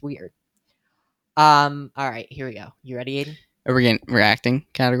Weird. All right, here we go. You ready, Aiden? Are we getting reacting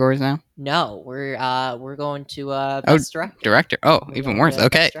categories now? No, we're going to best director. Director. Oh, We're even going worse. to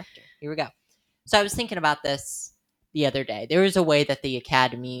Okay. Best director. Here we go. So I was thinking about this the other day. There was a way that the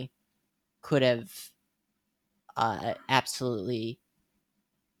Academy could have absolutely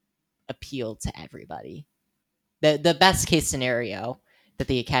appealed to everybody. The best case scenario that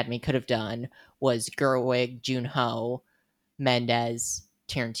the Academy could have done was Gerwig, Joon-ho, Mendes,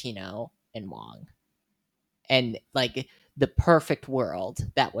 Tarantino, and Wong. And like the perfect world,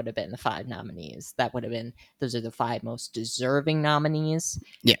 that would have been the 5 nominees. Those are the 5 most deserving nominees.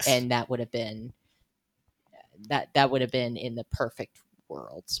 Yes. And that would have been in the perfect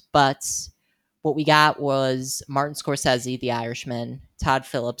world. But what we got was Martin Scorsese, The Irishman, Todd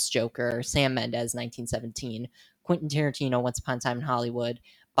Phillips, Joker, Sam Mendes, 1917, Quentin Tarantino, Once Upon a Time in Hollywood,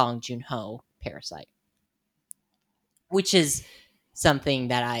 Bong Joon-ho, Parasite. Which is something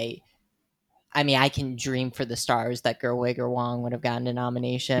that I can dream for the stars that Gerwig or Wong would have gotten a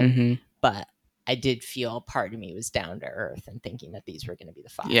nomination, but I did feel part of me was down to earth and thinking that these were going to be the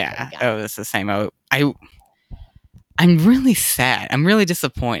 5. Yeah. Oh, it's the same. I'm really sad. I'm really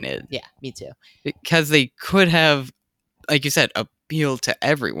disappointed. Yeah, me too. Because they could have, like you said, appealed to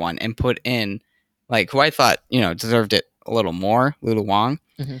everyone and put in, like, who I thought, deserved it a little more, Lulu Wong.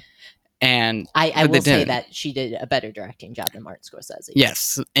 Mm-hmm. And I will say that she did a better directing job than Martin Scorsese.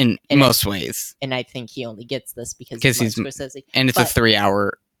 Yes, in most ways. And I think he only gets this because he's Scorsese. And it's a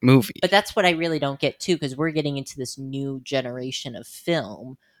 3-hour movie. But that's what I really don't get, too, because we're getting into this new generation of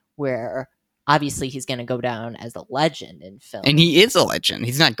film where obviously he's going to go down as a legend in film. And he is a legend.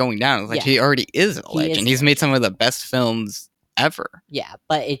 He's not going down. Like, he already is a legend. He's made some of the best films ever. Yeah,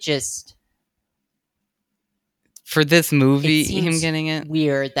 but it just... For this movie, him getting it?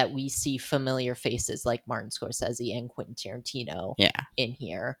 Weird that we see familiar faces like Martin Scorsese and Quentin Tarantino in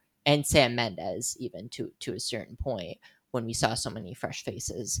here. And Sam Mendes, even to a certain point, when we saw so many fresh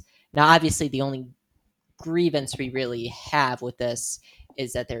faces. Now, obviously, the only grievance we really have with this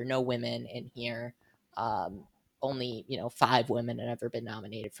is that there are no women in here. Only 5 women have ever been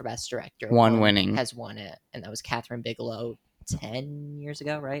nominated for Best Director. One winning has won it, and that was Catherine Bigelow 10 years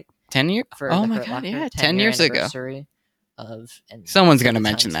ago, right? 10 years? Oh my God, yeah, 10 years ago. Someone's going to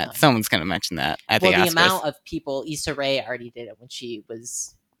mention that. Someone's going to mention that at the Oscars. Well, the amount of people, Issa Rae already did it when she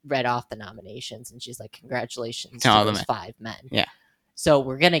was read off the nominations, and she's like, congratulations to those 5 men. Yeah. So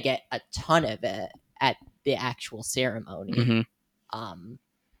we're going to get a ton of it at the actual ceremony. Mm-hmm.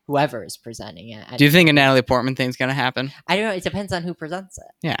 Whoever is presenting it. Do you think a Natalie Portman thing's going to happen? I don't know. It depends on who presents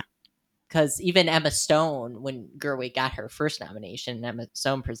it. Yeah. Because even Emma Stone, when Gerwig got her first nomination, Emma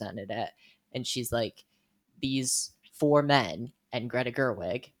Stone presented it, and she's like, these 4 men and Greta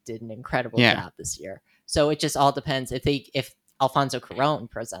Gerwig did an incredible job this year. So it just all depends. If Alfonso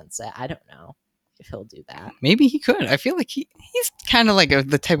Cuarón presents it, I don't know if he'll do that. Maybe he could. I feel like he's kind of like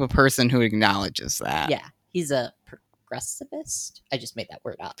the type of person who acknowledges that. Yeah, he's a progressivist. I just made that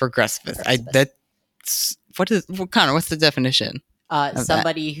word up. Progressivist. Connor, what's the definition?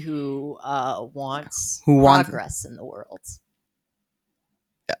 Somebody who wants progress in the world.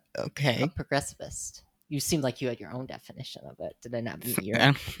 Okay. A progressivist. You seemed like you had your own definition of it. Did I not meet your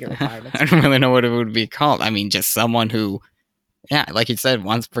requirements? I don't really know what it would be called. I mean, just someone who, like you said,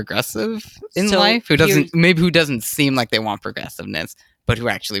 wants progressive in life. Who doesn't seem like they want progressiveness, but who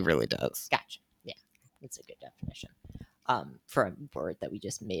actually really does. Gotcha. Yeah, that's a good definition. For a word that we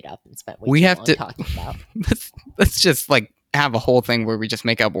just made up and spent way too long talking about. Let's just have a whole thing where we just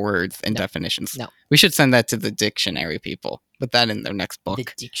make up words and definitions. No. We should send that to the dictionary people. Put that in their next book. The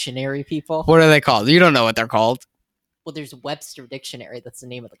dictionary people? What are they called? You don't know what they're called. Well, there's Webster Dictionary. That's the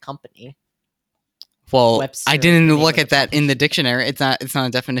name of the company. Well, Webster I didn't look at that in the dictionary. It's not a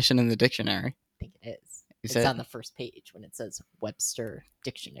definition in the dictionary. I think it is. It's on the first page when it says Webster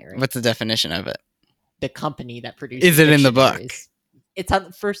Dictionary. What's the definition of it? The company that produces Is it in the book? It's on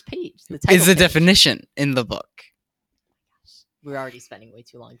the first page. Is the definition in the book? We're already spending way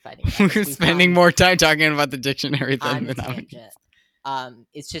too long fighting. We're spending more time talking about the dictionary than the tangent.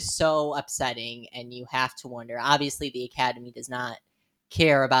 It's just so upsetting, and you have to wonder. Obviously, the Academy does not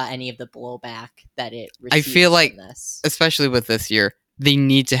care about any of the blowback that it receives. I feel like, this. Especially with this year, they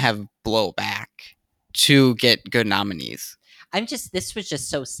need to have blowback to get good nominees. This was just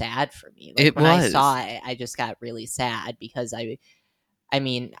so sad for me. When I saw it, I just got really sad because I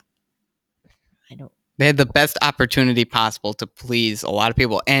don't. They had the best opportunity possible to please a lot of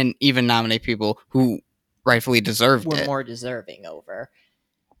people and even nominate people who rightfully deserved it. Were more deserving over.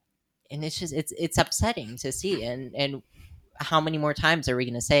 And it's just, it's upsetting to see. And how many more times are we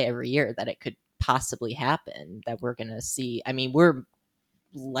going to say every year that it could possibly happen, that we're going to see? I mean, we're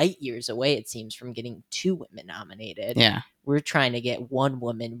light years away, it seems, from getting 2 women nominated. Yeah. We're trying to get 1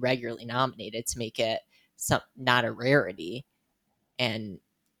 woman regularly nominated to make it not a rarity. And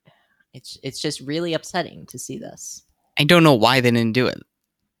it's just really upsetting to see this. I don't know why they didn't do it.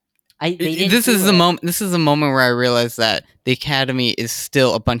 This is the moment. This is the moment where I realized that the Academy is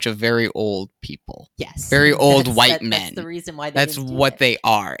still a bunch of very old people. Yes, very old white men. That's the reason why. That's what they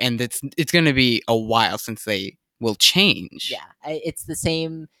are, and it's going to be a while since they will change. Yeah, it's the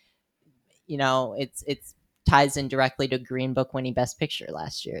same. It's ties in directly to Green Book winning Best Picture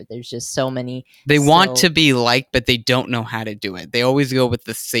last year. There's just so many. They want to be liked, but they don't know how to do it. They always go with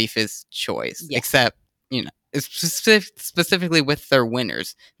the safest choice, except specifically with their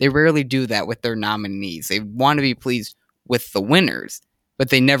winners. They rarely do that with their nominees. They want to be pleased with the winners, but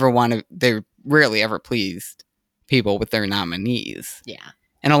they never want to. They're rarely ever pleased people with their nominees. Yeah,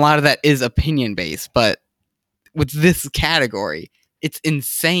 and a lot of that is opinion based, but with this category, it's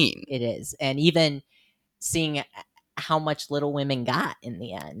insane. It is, and even seeing how much Little Women got in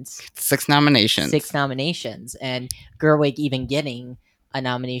the end. 6 nominations. 6 nominations, and Gerwig even getting a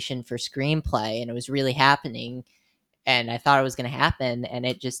nomination for screenplay, and it was really happening, and I thought it was going to happen, and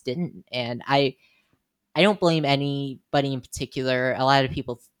it just didn't. And I don't blame anybody in particular. A lot of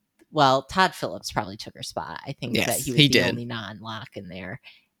people, well, Todd Phillips probably took her spot. I think that he was the only non-lock in there,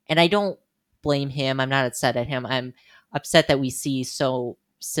 and I don't blame him. I'm not upset at him. I'm upset that we see so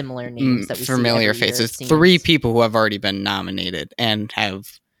similar names that we familiar see faces. 3 people who have already been nominated and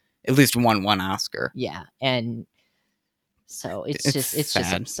have at least won 1 Oscar. Yeah, and so it's just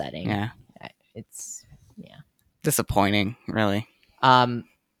upsetting. Yeah, it's disappointing, really.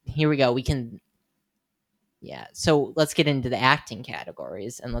 Here we go. So let's get into the acting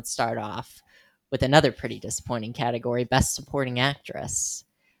categories, and let's start off with another pretty disappointing category: Best Supporting Actress.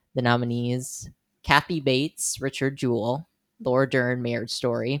 The nominees: Kathy Bates, Richard Jewell; Laura Dern, Marriage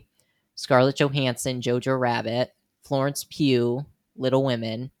Story; Scarlett Johansson, Jojo Rabbit; Florence Pugh, Little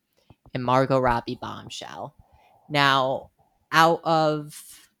Women; and Margot Robbie, Bombshell. Now, out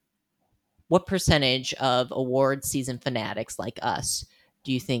of what percentage of award season fanatics like us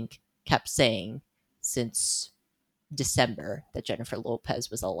do you think kept saying since December that Jennifer Lopez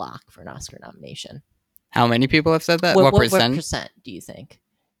was a lock for an Oscar nomination? How many people have said that? What percent? What percent do you think?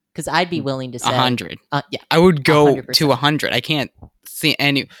 Because I'd be willing to say 100. Yeah, I would go 100%. to 100. I can't see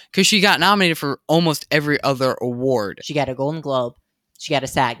any, because she got nominated for almost every other award. She got a Golden Globe. She got a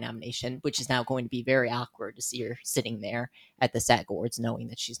SAG nomination, which is now going to be very awkward to see her sitting there at the SAG Awards, knowing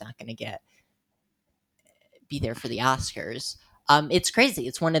that she's not going to be there for the Oscars. It's crazy.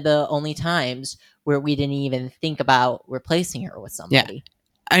 It's one of the only times where we didn't even think about replacing her with somebody.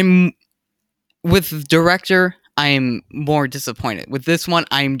 Yeah. With director, I'm more disappointed. With this one,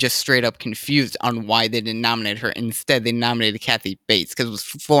 I'm just straight up confused on why they didn't nominate her. Instead, they nominated Kathy Bates, because it was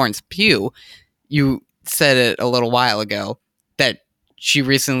Florence Pugh. You said it a little while ago that she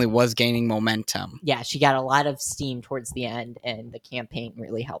recently was gaining momentum. Yeah, she got a lot of steam towards the end, and the campaign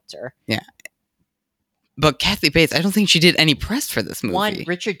really helped her. Yeah. But Kathy Bates, I don't think she did any press for this movie. One,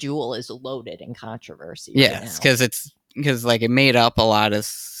 Richard Jewell is loaded in controversy. Yes, because it made up a lot of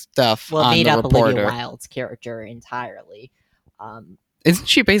stuff. Well, it made up Reporter. Olivia Wilde's character entirely. Isn't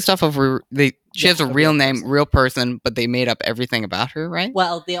she based off of she has a real name, real person, but they made up everything about her, right?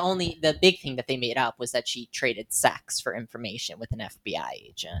 Well, the big thing that they made up was that she traded sex for information with an FBI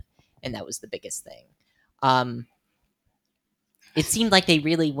agent, and that was the biggest thing. It seemed like they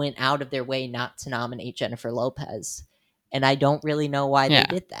really went out of their way not to nominate Jennifer Lopez, and I don't really know why they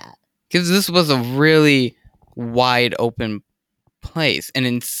did that. Because this was a really wide open place, and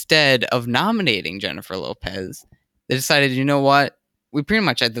instead of nominating Jennifer Lopez, they decided, you know what? We pretty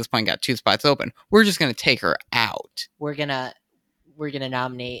much at this point got 2 spots open. We're just going to take her out. We're gonna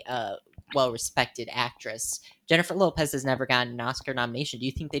nominate a well-respected actress. Jennifer Lopez has never gotten an Oscar nomination. Do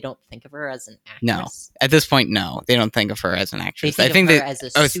you think they don't think of her as an actress? No. At this point, no. They don't think of her as an actress. They think of her as a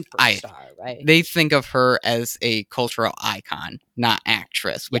superstar, right? They think of her as a cultural icon, not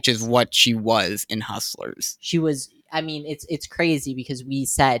actress, which is what she was in Hustlers. She was. I mean, it's crazy because we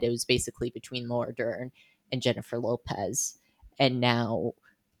said it was basically between Laura Dern and Jennifer Lopez, and now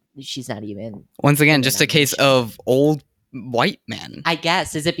she's not even. Once again, just a case of old white men. I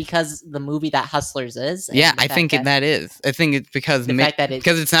guess. Is it because the movie that Hustlers is? Yeah, I think that is. I think it's because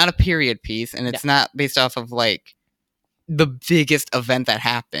because it's not a period piece, and it's not based off of like the biggest event that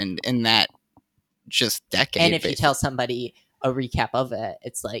happened in that just decade. And if you tell somebody a recap of it,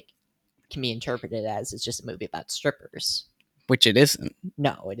 it's like can be interpreted as it's just a movie about strippers, which it isn't.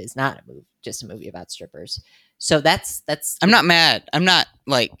 No, it is not just a movie about strippers. So that's. I'm not mad. I'm not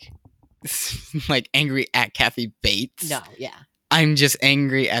like angry at Kathy Bates. No, yeah. I'm just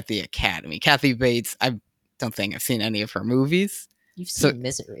angry at the Academy. Kathy Bates, I don't think I've seen any of her movies. You've So- seen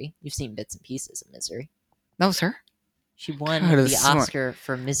Misery. You've seen bits and pieces of Misery. That was her? She won Coulda the sworn- Oscar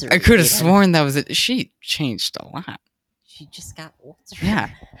for Misery. I could have Aiden. sworn that was it. She changed a lot. She just got older. Yeah,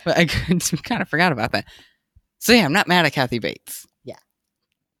 but I kind of forgot about that. So yeah, I'm not mad at Kathy Bates. Yeah.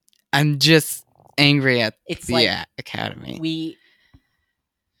 I'm just angry at It's the like Academy.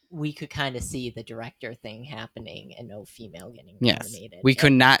 we could kind of see the director thing happening and no female getting Yes, nominated. we could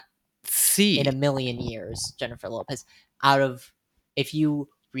And not see. in a million years, Jennifer Lopez, if you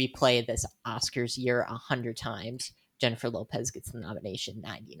replay this Oscars year 100 times, Jennifer Lopez gets the nomination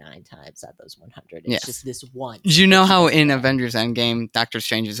 99 times out of those 100. It's Yes. just this one. Do you know that she how doesn't in get. Avengers Endgame, Doctor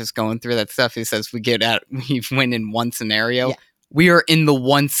Strange is just going through that stuff? He says we win in one scenario. Yeah. We are in the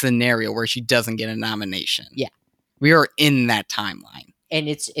one scenario where she doesn't get a nomination. Yeah. We are in that timeline. And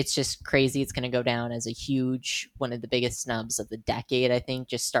it's just crazy. It's going to go down as one of the biggest snubs of the decade, I think,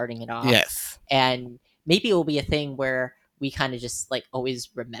 just starting it off. Yes. And maybe it will be a thing where we kind of just like always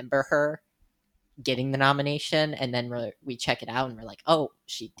remember her getting the nomination, and then we check it out and we're like, oh,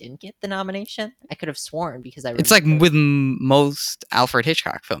 she didn't get the nomination? I could have sworn because I remember. It's like with most Alfred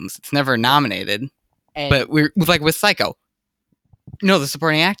Hitchcock films. It's never nominated. And But we're like with Psycho. No, the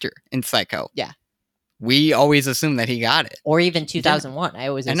supporting actor in Psycho. Yeah. We always assume that he got it. or even 2001. I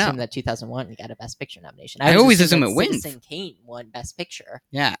always I know. assume that 2001 he got a Best Picture nomination. I always assume that it wins. Citizen Kane won Best Picture.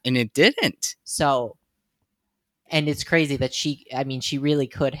 Yeah, and it didn't. So, and it's crazy that she really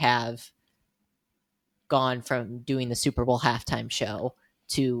could have gone from doing the Super Bowl halftime show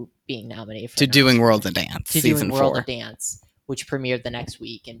to being nominated for To an doing Oscar, World of Dance, to season doing World 4. of Dance, which premiered the next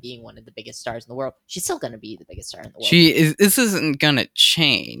week, and being one of the biggest stars in the world. She's still going to be the biggest star in the world. This isn't gonna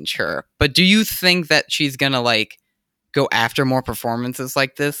change her, but do you think that she's gonna like go after more performances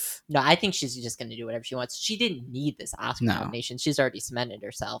like this? No, I think she's just going to do whatever she wants. She didn't need this Oscar No. nomination. She's already cemented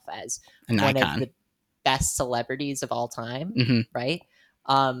herself as An one icon. of the best celebrities of all time, Mhm. right?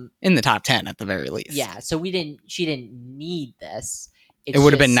 In the top 10 at the very least. Yeah, so she didn't need this. It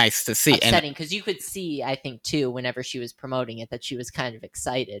would have been nice to see. And upsetting because you could see, I think, too, whenever she was promoting it, that she was kind of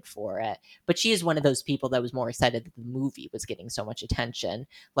excited for it. But she is one of those people that was more excited that the movie was getting so much attention,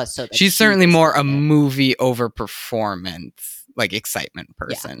 less so that she's she certainly was more a getting it. movie over performance, like excitement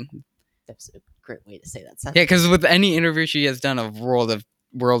person. That's a great way to say that sentence. Yeah, because with any interview she has done of World of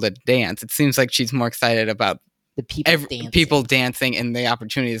Dance, it seems like she's more excited about The people dancing. people dancing and the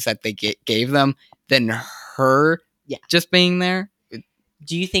opportunities that they gave them than her Yeah. just being there.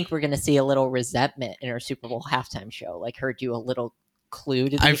 Do you think we're going to see a little resentment in her Super Bowl halftime show, like her do a little clue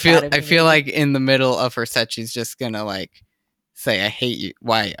to the I feel Academy? like in the middle of her set, she's just gonna like say, "I hate you."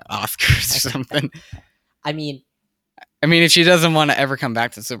 Why Oscars or something? I mean, if she doesn't want to ever come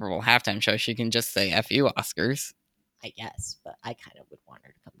back to the Super Bowl halftime show, she can just say "F you, Oscars." I guess, but I kind of would want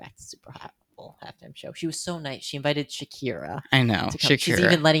her to come back to Super Bowl halftime show. She was so nice. She invited Shakira I know, to come. She's Shakira.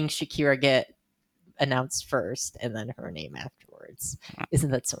 even letting Shakira get announced first and then her name afterwards.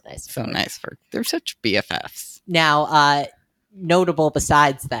 Isn't that so nice? of So her? nice they're such BFFs. Now, notable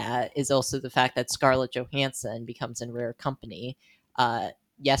besides that is also the fact that Scarlett Johansson becomes in rare company.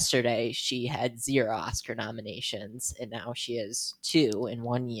 Yesterday, she had 0 Oscar nominations, and now she has 2 in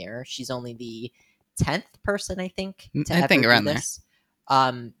 1 year. She's only the 10th person, I think, to I ever think do around there. this,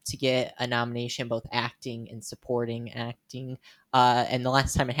 to get a nomination, both acting and supporting acting. And the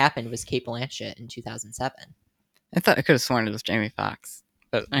last time it happened was Kate Blanchett in 2007. I thought I could have sworn it was Jamie Foxx,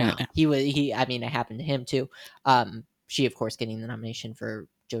 but I No, don't know. it happened to him too. She, of course, getting the nomination for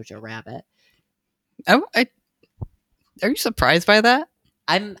Jojo Rabbit. Are you surprised by that?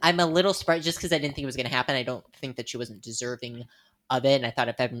 I'm a little surprised just because I didn't think it was going to happen. I don't think that she wasn't deserving of it, and I thought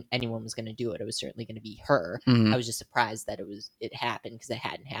if anyone was going to do it, it was certainly going to be her. Mhm. I was just surprised that it happened because it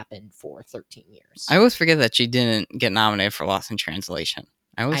hadn't happened for 13 years. I always forget that she didn't get nominated for Lost in Translation.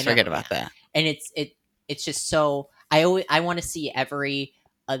 I always I know, forget about yeah. that. And it's just so I want to see every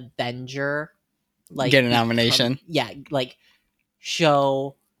Avenger like Get a nomination.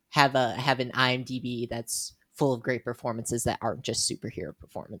 have an IMDb that's full of great performances that aren't just superhero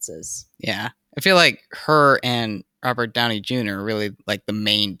performances. Yeah. I feel like her and Robert Downey Jr. are really like the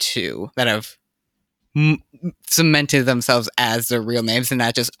main two that have cemented themselves as their real names and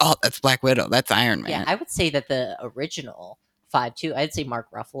not just, oh, that's Black Widow, that's Iron Man. Yeah, I would say that the original 5 too. I'd say Mark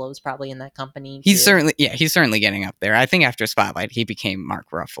Ruffalo is probably in that company. He's too. certainly getting up there. I think after Spotlight, he became Mark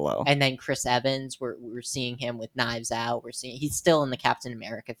Ruffalo. And then Chris Evans, we're seeing him with Knives Out. He's still in the Captain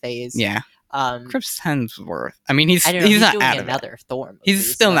America phase. Yeah. Chris Hemsworth. I mean, I don't know, he's not doing out of it. another Thor movie. He's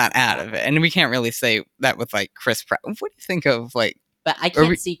so still that's not out of it, and we can't really say that with like Chris Pratt. What do you think of like? But I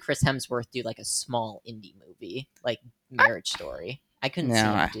can't see Chris Hemsworth do like a small indie movie. Like Marriage Story. I couldn't see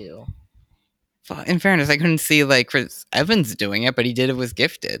No, him do. Well, in fairness, I couldn't see like Chris Evans doing it, but he did it with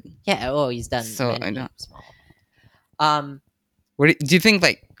Gifted. Yeah. Oh, he's done So, I many don't- small. What do you think?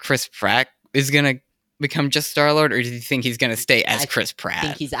 Like Chris Pratt is gonna become just Star Lord, or do you think he's gonna stay as Chris I Pratt?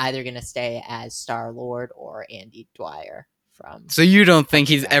 think he's either gonna stay as Star Lord or Andy Dwyer from. So you don't think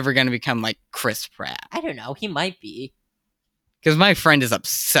Chris he's Pratt. ever gonna become like Chris Pratt? I don't know. He might be. Because my friend is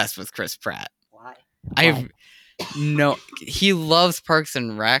obsessed with Chris Pratt. Why? I have no. He loves Parks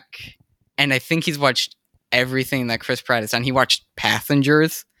and Rec, and I think he's watched everything that Chris Pratt has done. He watched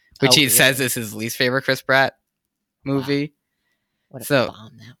Passengers, which he says is his least favorite Chris Pratt movie. What a So-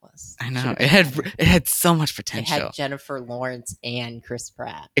 bomb that was. I know Should've it been had better. it had so much It potential. had Jennifer Lawrence and Chris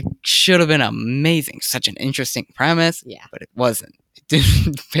Pratt. It should have been amazing. Such an interesting premise, Yeah. but it wasn't. It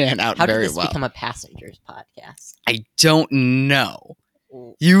didn't pan out How did very this well. become a Passengers podcast? I don't know.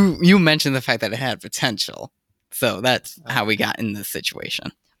 Ooh. You mentioned the fact that it had potential, so that's how we got in this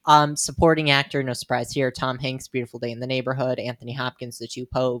situation. Supporting actor, no surprise here. Tom Hanks, Beautiful Day in the Neighborhood. Anthony Hopkins, The Two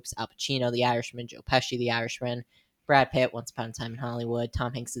Popes. Al Pacino, The Irishman. Joe Pesci, The Irishman. Brad Pitt, Once Upon a Time in Hollywood.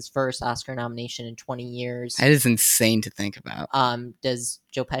 Tom Hanks' first Oscar nomination in 20 years. That is insane to think about. Does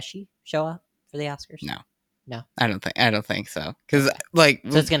Joe Pesci show up for the Oscars? No. No. I don't think so. Because Okay. like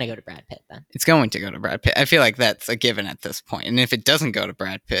So it's gonna go to Brad Pitt then. it's going to go to Brad Pitt. I feel like that's a given at this point. And if it doesn't go to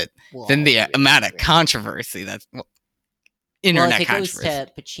Brad Pitt, We'll then all the be really amount of angry. controversy that's Well, internet if it goes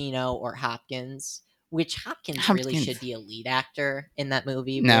controversy. to Pacino or Hopkins, which Hopkins really Hopkins. should be a lead actor in that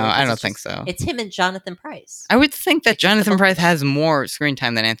movie. No, really, 'cause I don't it's think just- so. It's him and Jonathan Pryce. I would think that It's just the Jonathan both Pryce of them. has more screen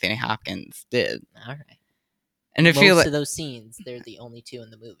time than Anthony Hopkins did. All right. And I Most feel like of those scenes, they're the only two in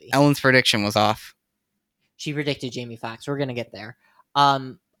the movie. Ellen's prediction was off. She predicted Jamie Foxx. We're gonna get there.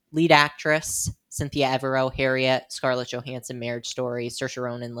 Lead actress Cynthia Everett, Harriet, Scarlett Johansson, Marriage Story, Saoirse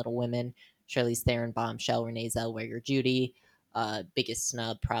Ronan, Little Women, Charlize Theron, Bombshell, Renee Zellweger, Judy. Biggest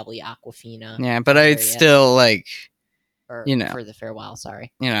snub probably Aquafina. Yeah, but or I'd Harriet, still like, or you know. For the Farewell.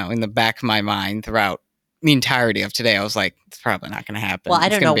 Sorry. in the back of my mind throughout the entirety of today, I was like, it's probably not going to happen. Well, I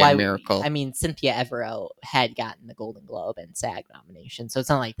It's don't gonna know be why. a miracle. I mean, Cynthia Everett had gotten the Golden Globe and SAG nomination, so it's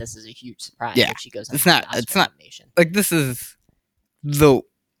not like this is a huge surprise. Yeah, if she goes. it's on not- the Oscar it's not- Nomination. Like this is the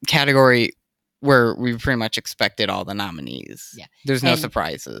category where we pretty much expected all the nominees. Yeah. There's no And-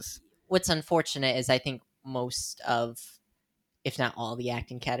 surprises. What's unfortunate is I think most of, if not all, the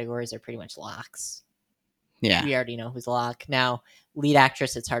acting categories are pretty much locks. Yeah. We already know who's a lock. Now, lead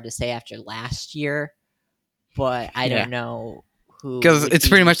actress, it's hard to say after last year, but I Yeah. don't know who. Because would it's be-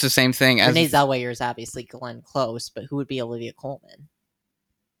 pretty much the same thing as Renee Zellweger is obviously Glenn Close, but who would be Olivia Colman?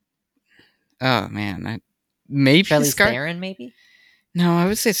 oh man, maybe Charlize Scar- Theron, maybe? No, I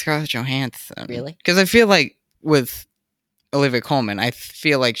would say Scarlett Johansson. Really? Because I feel like with Olivia Colman, I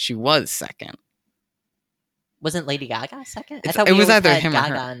feel like she was second. Wasn't Lady Gaga second? I It's- thought it we was always either had him or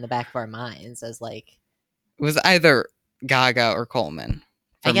her. Gaga in the back of our minds as like. It was either Gaga or Coleman.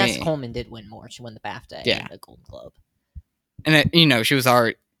 For I guess me. Coleman did win more. She won the BAFTA Yeah. and the Golden Globe. And she was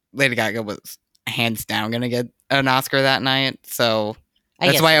already Lady Gaga was hands down gonna get an Oscar that night. So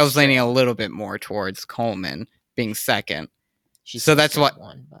that's guess why I that's was leaning true. a little bit more towards Coleman being second. She so still that's should what- have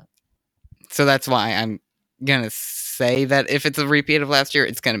won, but So that's why I'm gonna say that if it's a repeat of last year,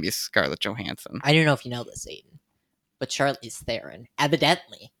 it's gonna be Scarlett Johansson. I don't know if you know this, Aiden, but Charlize Theron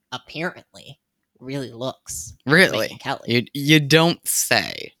apparently, really looks like Really? Megyn Kelly. You don't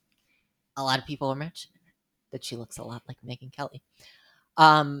say. A lot of people are mentioning that she looks a lot like Megyn Kelly.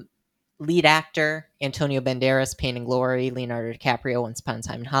 Lead actor Antonio Banderas, Pain and Glory, Leonardo DiCaprio, Once Upon a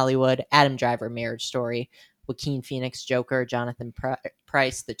Time in Hollywood, Adam Driver, Marriage Story, Joaquin Phoenix, Joker, Jonathan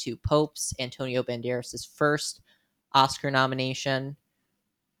Pryce, The Two Popes, Antonio Banderas' first Oscar nomination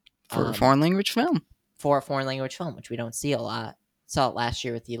For a foreign language film. for a foreign language film, which we don't see a lot. Saw it last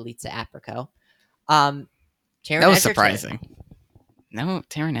year with the Elites at Aprico. Taron That was Egerton. surprising. No,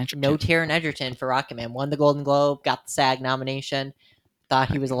 Taron Egerton. No Taron Egerton for Rocketman. Won the Golden Globe, got the SAG nomination.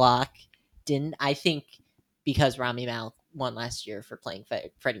 Thought he was a lock. Didn't. I think because Rami Malek won last year for playing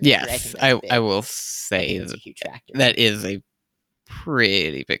Freddie Mercury. Yes, I will say it's a that huge factor. that is a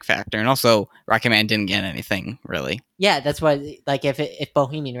pretty big factor. And also, Rocketman didn't get anything, really. Yeah, that's why. Like, if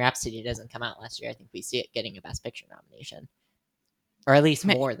Bohemian Rhapsody doesn't come out last year, I think we see it getting a Best Picture nomination, or at least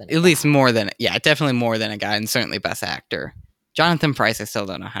more than. At least more than, definitely more than a guy, and certainly Best Actor. Jonathan Pryce, I still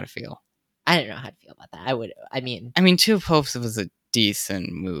don't know how to feel. I don't know how to feel about that. I mean, Two Popes was a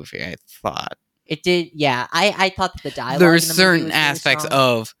decent movie, I thought. it did. Yeah, I thought that the dialogue. There are in the movie certain was really aspects strong.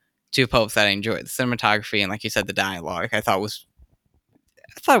 of Two Popes that I enjoyed. The cinematography and, like you said, the dialogue, I thought was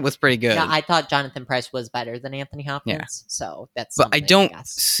thought it was pretty good. No, I thought Jonathan Pryce was better than Anthony Hopkins, so that's but I something, don't guess.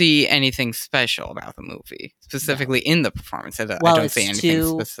 see anything special about the movie, specifically in the performance. I Well, don't it's see anything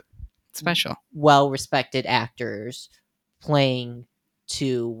two special. well-respected actors playing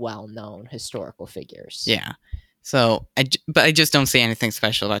two well-known historical figures. Yeah. So, but I just don't see anything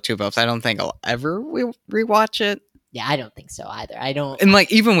special about Two Popes. I don't think I'll ever rewatch it. Yeah, I don't think so either. I don't. And like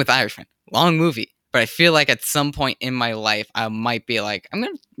even with Irishman, long movie, but I feel like at some point in my life I might be like, I'm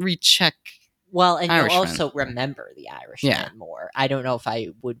gonna recheck. Well, and Irishman. you'll also remember the Irishman more. I don't know if I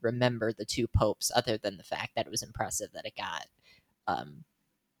would remember the Two Popes, other than the fact that it was impressive that it got,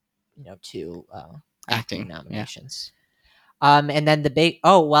 two acting nominations. Yeah. And then the big.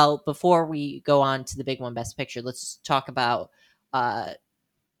 Oh well, before we go on to the big one, Best Picture, let's talk about.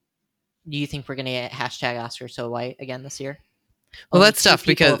 Do you think we're gonna get hashtag Oscar So White again this year? Well, that's tough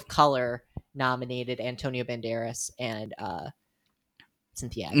because of color nominated Antonio Banderas and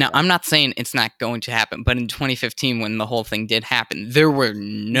Cynthia Erivo. No, I'm not saying it's not going to happen, but in 2015, when the whole thing did happen, there were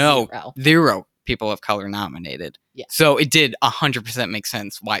zero people of color nominated. Yeah. So it did 100% make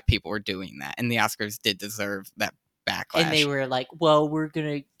sense why people were doing that, and the Oscars did deserve that backlash. And they were like, "Well, we're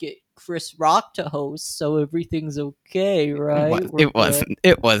gonna get Chris Rock to host, so everything's okay, right?" It wasn't.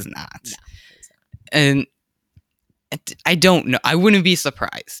 It was not. No, it was not. And I don't know. I wouldn't be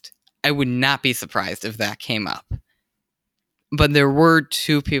surprised. I would not be surprised if that came up. But there were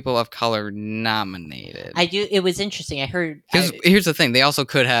two people of color nominated. It was interesting. I heard. Because here's the thing: they also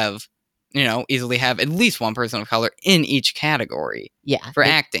could have, easily have at least one person of color in each category. Yeah, for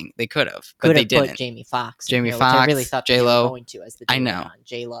acting, they could have, but they didn't. Put Jamie Foxx. Foxx. I really thought J-Lo. they were going to as the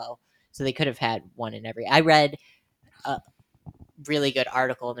J-Lo. So they could have had one in every. I read a really good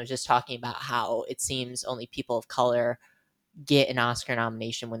article, and they're just talking about how it seems only people of color get an Oscar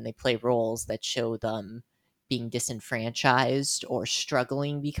nomination when they play roles that show them being disenfranchised or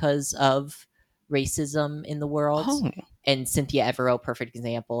struggling because of racism in the world. Oh. And Cynthia Erivo, perfect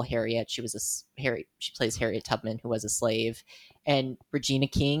example. Harriet, she plays Harriet Tubman, who was a slave. And Regina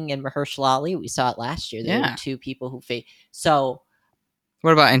King and Mahershala Ali, we saw it last year. They were two people who So,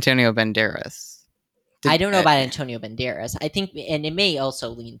 what about Antonio Banderas? I don't know about Antonio Banderas. I think, and it may also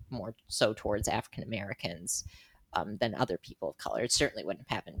lean more so towards African Americans than other people of color. It certainly wouldn't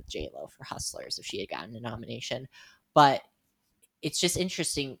have happened with J-Lo for Hustlers if she had gotten a nomination. But it's just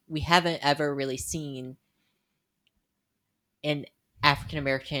interesting. We haven't ever really seen an African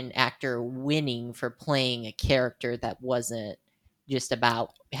American actor winning for playing a character that wasn't just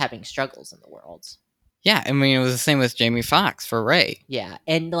about having struggles in the world. Yeah, I mean, it was the same with Jamie Foxx for Ray. Yeah,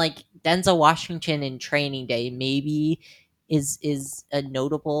 and like Denzel Washington in Training Day maybe is a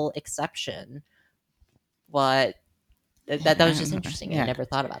notable exception, but that was just interesting. I never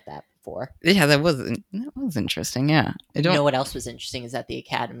thought about that before. Yeah, that was interesting. Yeah, you know what else was interesting is that the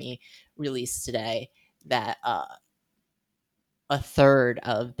Academy released today that a third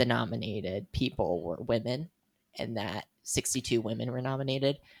of the nominated people were women, and that 62 women were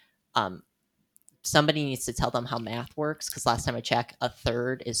nominated. Somebody needs to tell them how math works, because last time I checked, a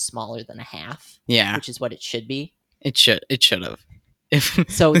third is smaller than a half. Yeah, which is what it should be. It should have.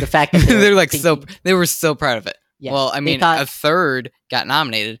 So the fact that they're like they were so proud of it. Yeah, well, I mean, a third got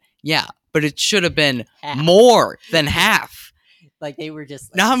nominated. Yeah, but it should have been more than half. Like they were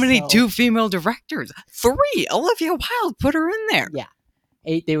just nominate two female directors, 3. Olivia Wilde, put her in there. Yeah,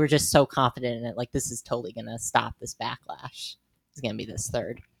 they were just so confident in it. Like, this is totally gonna stop this backlash. It's gonna be this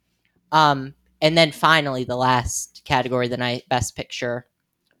third. And then finally, the last category of the night, Best Picture,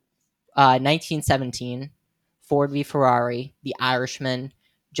 1917, Ford v Ferrari, The Irishman,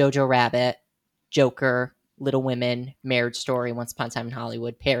 Jojo Rabbit, Joker, Little Women, Marriage Story, Once Upon a Time in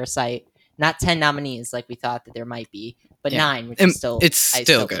Hollywood, Parasite. Not 10 nominees like we thought that there might be, but 9, which is still... It's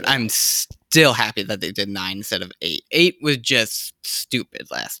still good. I'm still happy that they did 9 instead of 8. 8 was just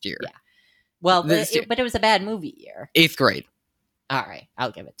stupid last year. Yeah. Well, but it was a bad movie year. 8th grade. All right,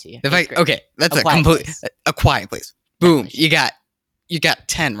 I'll give it to you. Okay, that's a complete... A Quiet Place. Boom, you got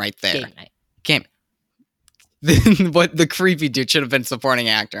 10 right there. Game Night. What the creepy dude should have been supporting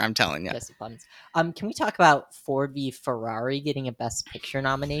actor, I'm telling you. Can we talk about Ford v Ferrari getting a Best Picture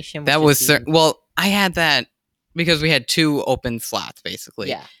nomination? That was well, I had that because we had 2 open slots basically.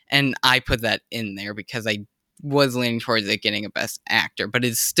 Yeah. And I put that in there because I was leaning towards it getting a Best Actor, but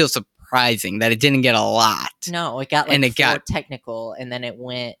it's still surprising that it didn't get a lot. No, it got like 4 technical, and then it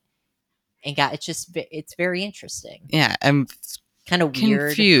went and got it's very interesting. Yeah, I'm kind of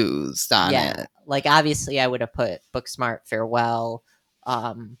weird. Confused on it. Like obviously I would have put Booksmart, Farewell.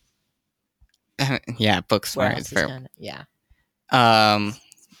 Yeah, Booksmart, Farewell. Yeah.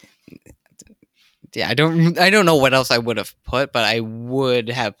 Yeah, I don't know what else I would have put, but I would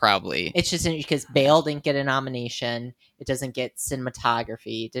have probably. It's just because Bale didn't get a nomination. It doesn't get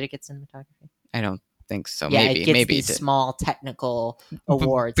cinematography. Did it get cinematography? I don't think so. Yeah, maybe it gets maybe these it did. small technical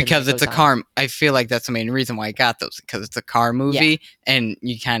awards and Because then it's a goes car. on. I feel like that's the main reason why I got those, because it's a car movie, and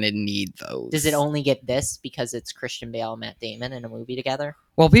you kind of need those. Does it only get this because it's Christian Bale and Matt Damon in a movie together?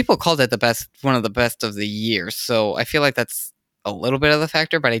 Well, people called it the best, one of the best of the year, so I feel like that's a little bit of the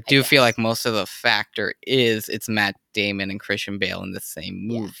factor, but I do feel like most of the factor is it's Matt Damon and Christian Bale in the same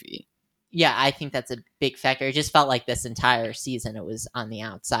movie. Yeah, I think that's a big factor. It just felt like this entire season it was on the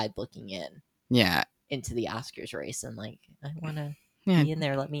outside looking in. Yeah. Into the Oscars race and like, I want to Yeah. be in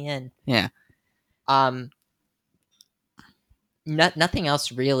there, let me in. Yeah. Nothing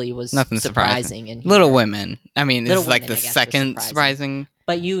else really was surprising in here. Little Women. I mean, Little it's like Women, the I guess, was second surprising.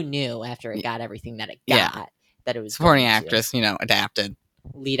 But you knew after it got everything that it got Yeah. that it was supporting going actress, adapted.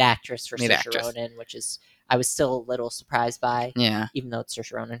 Lead actress for Lead Saoirse actress. Ronan, which is I was still a little surprised by. Yeah. Even though it's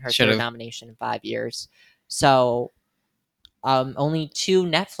Saoirse Ronan, her Should've. third nomination in 5 years. So, only 2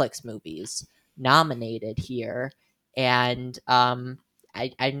 Netflix movies nominated here, and I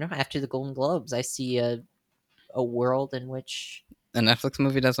don't know. After the Golden Globes, I see a world in which a Netflix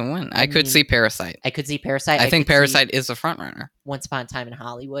movie doesn't win. I I could mean, see Parasite. I could see Parasite. I think could see Parasite is the front runner. Once Upon a Time in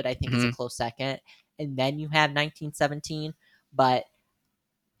Hollywood, I think is a close second, and then you have 1917. But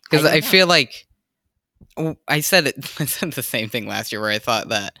because I feel like I said it. I said the same thing last year where I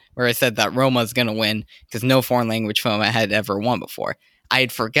said that Roma's gonna win because no foreign language film had ever won before. I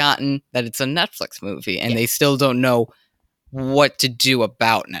had forgotten that it's a Netflix movie, and they still don't know what to do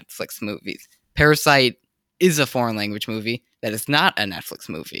about Netflix movies. Parasite is a foreign language movie that is not a Netflix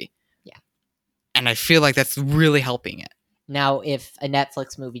movie. Yeah. And I feel like that's really helping it. Now, if a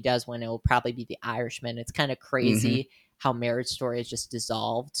Netflix movie does win, it will probably be The Irishman. It's kind of crazy how Marriage Story has just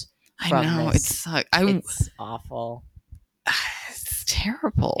dissolved. I know, it's awful. It's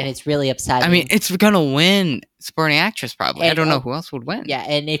terrible. And it's really upsetting. I mean, it's going to win supporting actress probably. I don't know who else would win. Yeah,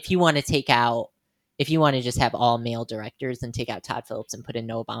 and if you want to just have all male directors and take out Todd Phillips and put in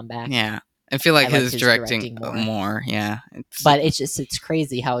Noah Baumbach. Yeah. I feel like his directing more. Yeah. But it's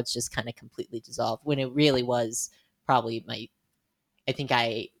crazy how it's just kind of completely dissolved when it really was probably Once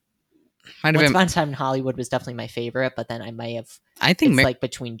Upon a Time in Hollywood was definitely my favorite, but then I think it's like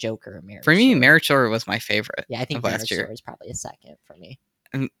between Joker and Marriage For me, Story. Marriage Story was my favorite. Yeah, I think Marriage Story is probably a second for me.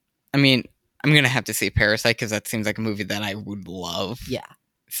 I mean, I'm going to have to see Parasite because that seems like a movie that I would love. Yeah.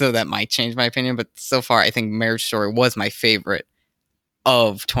 So that might change my opinion, but so far I think Marriage Story was my favorite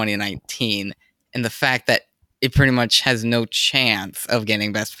of 2019, and the fact that it pretty much has no chance of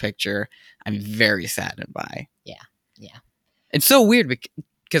getting Best Picture, I'm very saddened by. Yeah. It's so weird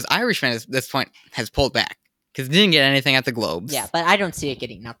because Irishman at this point has pulled back because it didn't get anything at the Globes. Yeah, but I don't see it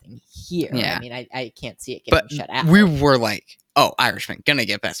getting nothing here. Yeah. I mean, I can't see it getting shut out. We were like, oh, Irishman, gonna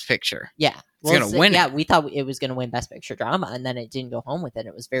get Best Picture. Yeah. It's gonna win it. Yeah, we thought it was going to win Best Picture Drama, and then it didn't go home with it.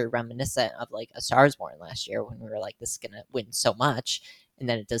 It was very reminiscent of like A Star is Born last year when we were like, this is going to win so much, and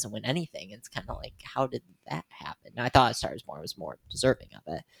then it doesn't win anything. It's kind of like, how did that happen? Now, I thought A Star is Born was more deserving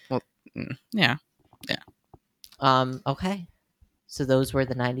of it. Well, yeah. Okay. So those were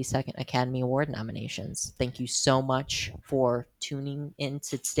the 92nd Academy Award nominations. Thank you so much for tuning in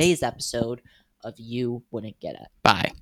to today's episode of You Wouldn't Get It. Bye.